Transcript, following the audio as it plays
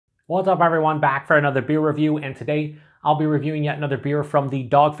What's up everyone, back for another beer review, and today I'll be reviewing yet another beer from the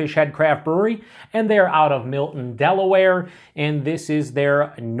Dogfish Head Craft Brewery, and they're out of Milton, Delaware, and this is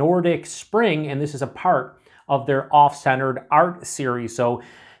their Nordic Spring, and this is a part of their Off-Centered Art series. So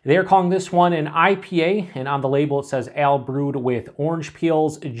they're calling this one an IPA, and on the label it says ale brewed with orange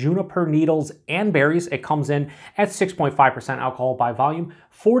peels, juniper needles, and berries. It comes in at 6.5% alcohol by volume,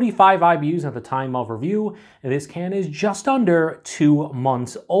 45 IBUs at the time of review. This can is just under 2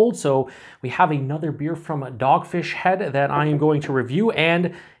 months old. So we have another beer from Dogfish Head that I am going to review,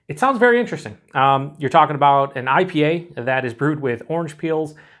 and it sounds very interesting. You're talking about an IPA that is brewed with orange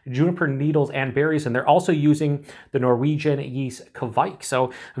peels, juniper needles, and berries, and they're also using the Norwegian yeast Kveik.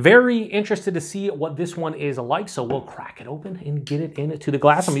 So very interested to see what this one is like. So we'll crack it open and get it into the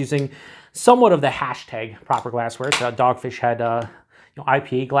glass. I'm using somewhat of the hashtag proper glassware. It's a Dogfish Head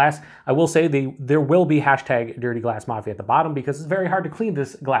IPA glass. I will say there will be hashtag Dirty Glass Mafia at the bottom because it's very hard to clean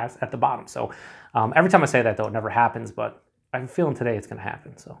this glass at the bottom. So every time I say that, though, it never happens, but I'm feeling today it's going to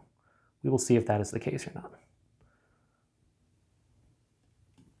happen. So we will see if that is the case or not.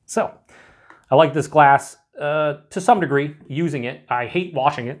 So I like this glass to some degree, using it. I hate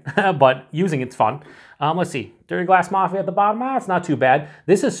washing it, but using it's fun. Let's see, Dirty Glass Mafia at the bottom. It's not too bad.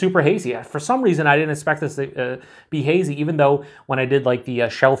 This is super hazy. For some reason, I didn't expect this to be hazy, even though when I did like the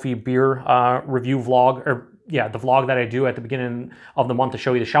Shelfie beer review vlog, or yeah, the vlog that I do at the beginning of the month to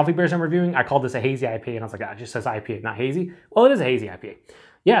show you the Shelfie beers I'm reviewing, I called this a hazy IPA, and I was like, it just says IPA, not hazy. Well, it is a hazy IPA.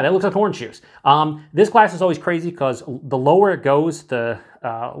 Yeah, that looks like orange juice. This glass is always crazy because the lower it goes, the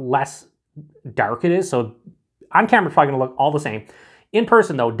less dark it is. So on camera, it's probably gonna look all the same. In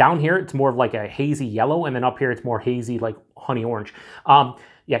person though, down here, it's more of like a hazy yellow, and then up here, it's more hazy, like honey orange.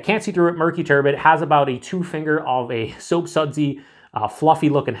 Yeah, can't see through it, murky turbid. It has about a 2 finger of a soap sudsy, fluffy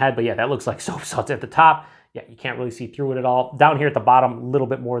looking head, but yeah, that looks like soap suds at the top. Yeah, you can't really see through it at all. Down here at the bottom, a little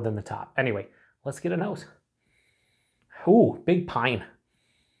bit more than the top. Anyway, let's get a nose. Ooh, big pine.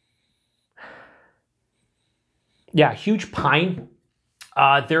 Yeah, huge pine.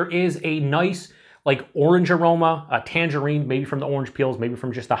 There is a nice like orange aroma, a tangerine, maybe from the orange peels, maybe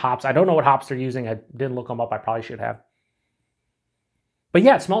from just the hops. I don't know what hops they're using. I didn't look them up. I probably should have. But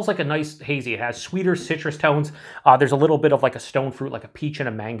yeah, it smells like a nice hazy. It has sweeter citrus tones. There's a little bit of like a stone fruit, like a peach and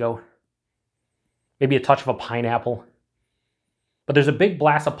a mango. Maybe a touch of a pineapple. But there's a big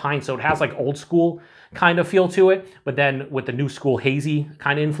blast of pine, so it has like old school kind of feel to it, but then with the new school hazy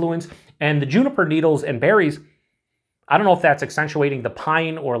kind of influence. And the juniper needles and berries, I don't know if that's accentuating the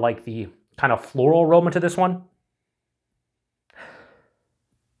pine or like the kind of floral aroma to this one.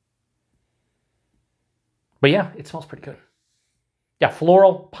 But yeah, it smells pretty good. Yeah,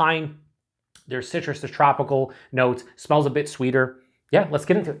 floral, pine, there's citrus, there's tropical notes, smells a bit sweeter. Yeah, let's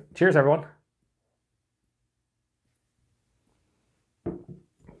get into it. Cheers, everyone.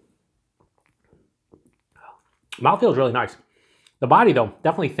 Mouth feels really nice. The body, though,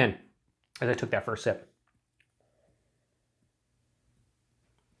 definitely thin as I took that first sip.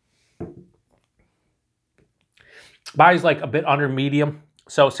 Body's like a bit under medium.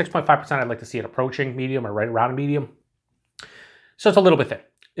 So 6.5%, I'd like to see it approaching medium or right around medium. So it's a little bit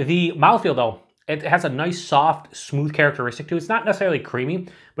thin. The mouthfeel, though, it has a nice, soft, smooth characteristic to it. It's not necessarily creamy,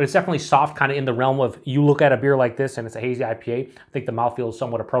 but it's definitely soft, kind of in the realm of you look at a beer like this and it's a hazy IPA. I think the mouthfeel is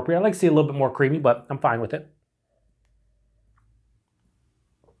somewhat appropriate. I'd like to see a little bit more creamy, but I'm fine with it.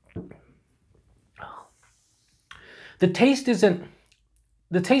 The taste is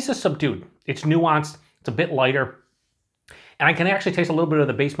subdued. It's nuanced. It's a bit lighter. And I can actually taste a little bit of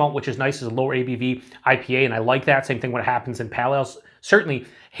the base malt, which is nice as a lower ABV IPA, and I like that. Same thing when it happens in pale ales. Certainly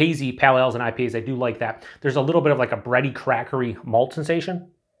hazy pale ales and IPAs, I do like that. There's a little bit of like a bready, crackery malt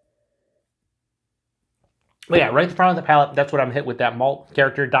sensation. But yeah, right at the front of the palate, that's what I'm hit with, that malt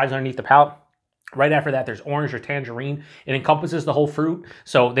character. Dives underneath the palate. Right after that, there's orange or tangerine. It encompasses the whole fruit.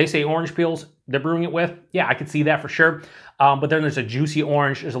 So they say orange peels they're brewing it with. Yeah, I could see that for sure. But then there's a juicy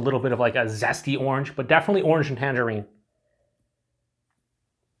orange. There's a little bit of like a zesty orange, but definitely orange and tangerine.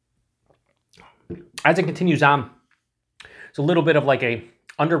 As it continues on, it's a little bit of like a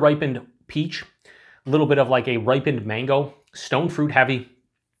under-ripened peach, a little bit of like a ripened mango, stone fruit heavy,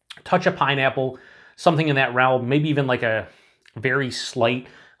 touch of pineapple, something in that realm, maybe even like a very slight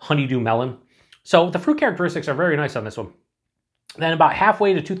honeydew melon. So the fruit characteristics are very nice on this one. Then about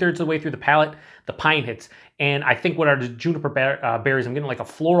halfway to 2/3 of the way through the palate, the pine hits. And I think what are the juniper berries, I'm getting like a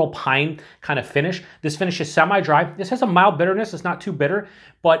floral pine kind of finish. This finish is semi-dry. This has a mild bitterness. It's not too bitter,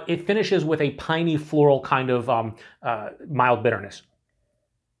 but it finishes with a piney floral kind of mild bitterness.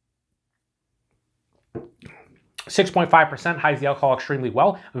 6.5% hides the alcohol extremely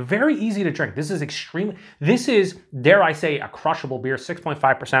well. Very easy to drink. This is, dare I say, a crushable beer,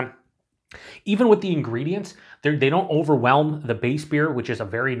 6.5%. Even with the ingredients, they don't overwhelm the base beer, which is a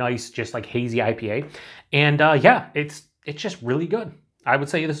very nice, just like hazy IPA. And yeah, it's just really good. I would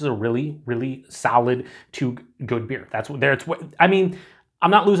say this is a really, really solid to good beer. I mean,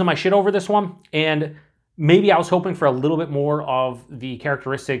 I'm not losing my shit over this one. And maybe I was hoping for a little bit more of the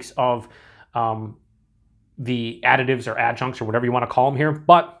characteristics of the additives or adjuncts or whatever you want to call them here,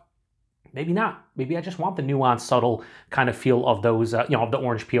 but maybe not. Maybe I just want the nuanced, subtle kind of feel of those, you know, of the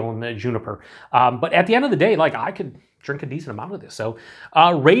orange peel and the juniper. But at the end of the day, like, I could drink a decent amount of this. So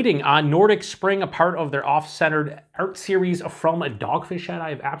rating on Nordic Spring, a part of their off-centered art series from a Dogfish Head. I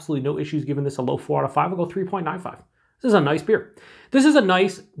have absolutely no issues giving this a low 4 out of 5. I'll go 3.95. This is a nice beer. This is a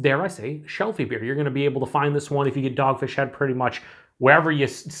nice, dare I say, shelfy beer. You're going to be able to find this one if you get Dogfish Head pretty much wherever you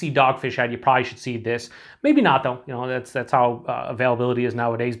see Dogfish Head. You probably should see this. Maybe not, though. You know, that's how availability is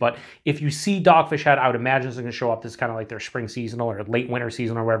nowadays. But if you see Dogfish Head, I would imagine it's going to show up. This is kind of like their spring seasonal or late winter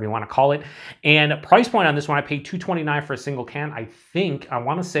seasonal or whatever you want to call it. And price point on this one, I paid $2.29 for a single can. I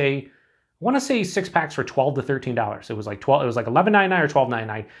want to say 6 packs for $12 to $13. It was like $11.99 or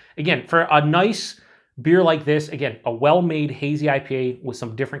 $12.99. Again, for a nice beer like this, again, a well-made hazy IPA with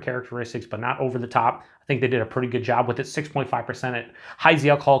some different characteristics, but not over the top. I think they did a pretty good job with it. 6.5%. It hides the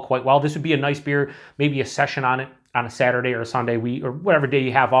alcohol quite well. This would be a nice beer, maybe a session on it on a Saturday or a Sunday, or whatever day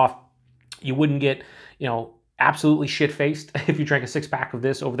you have off. You wouldn't get, you know, absolutely shit-faced if you drank a 6-pack of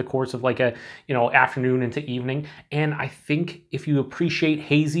this over the course of like a, you know, afternoon into evening. And I think if you appreciate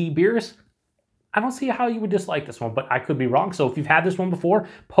hazy beers, I don't see how you would dislike this one, but I could be wrong. So if you've had this one before,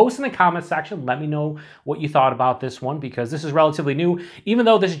 post in the comments section. Let me know what you thought about this one, because this is relatively new. Even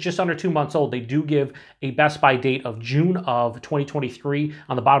though this is just under 2 months old, they do give a best by date of June of 2023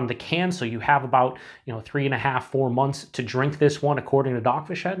 on the bottom of the can. So you have about, you know, 3.5, 4 months to drink this one, according to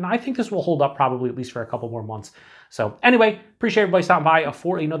Dogfish Head. And I think this will hold up probably at least for a couple more months. So anyway, appreciate everybody stopping by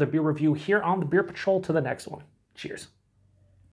for another beer review here on the Beer Patrol. To the next one. Cheers.